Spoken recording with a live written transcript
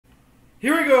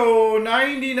Here we go,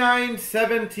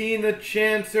 99-17, the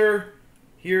Chancer.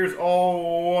 Here's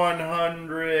all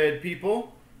 100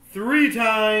 people. 3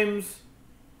 times.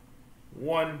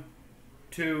 1,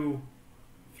 2,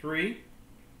 3.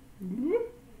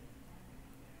 Whoop.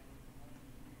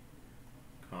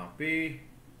 Copy.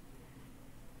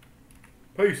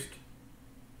 Paste.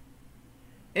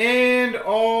 And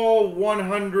all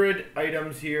 100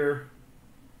 items here.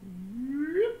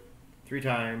 3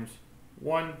 times.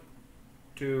 1,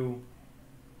 2,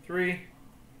 3.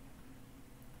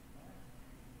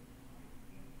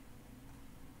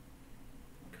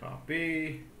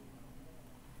 Copy.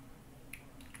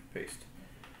 Paste.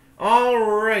 All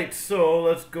right, so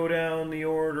let's go down the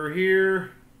order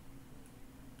here.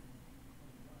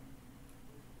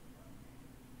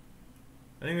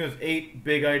 I think there's 8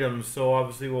 big items, so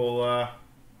obviously we'll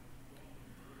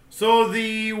so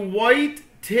the white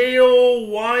tail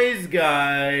wise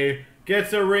guy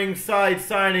gets a ringside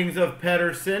signings of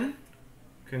Pedersen.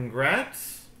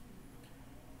 Congrats.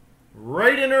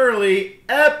 Right and early,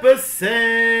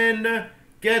 Epison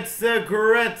gets a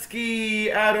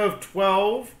Gretzky out of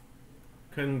 12.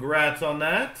 Congrats on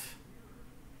that.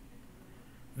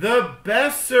 The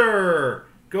Besser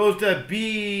goes to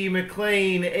B.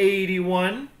 McLean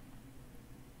 81.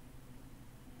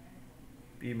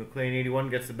 B. McLean 81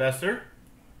 gets the Besser.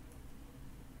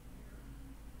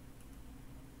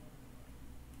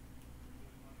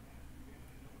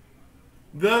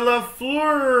 The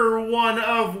Lafleur 1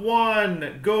 of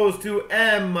 1 goes to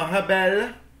M.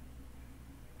 Habel.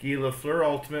 Guy Lafleur,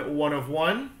 ultimate 1 of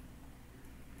 1.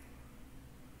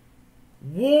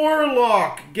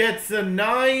 Warlock gets a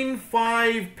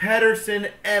 9-5 Pedersen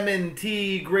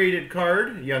M&T graded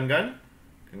card. Young Gun.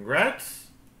 Congrats.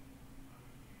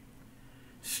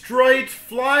 Striped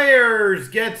Flyers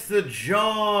gets the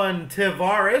John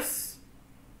Tavares.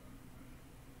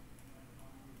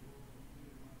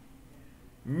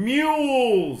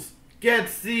 Mules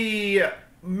gets the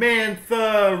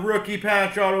Mantha rookie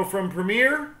patch auto from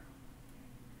Premier.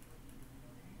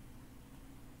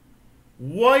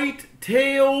 White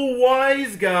Tail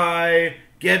Wise Guy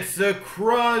gets a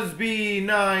Crosby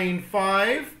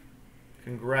 9-5.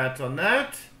 Congrats on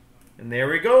that. And there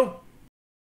we go.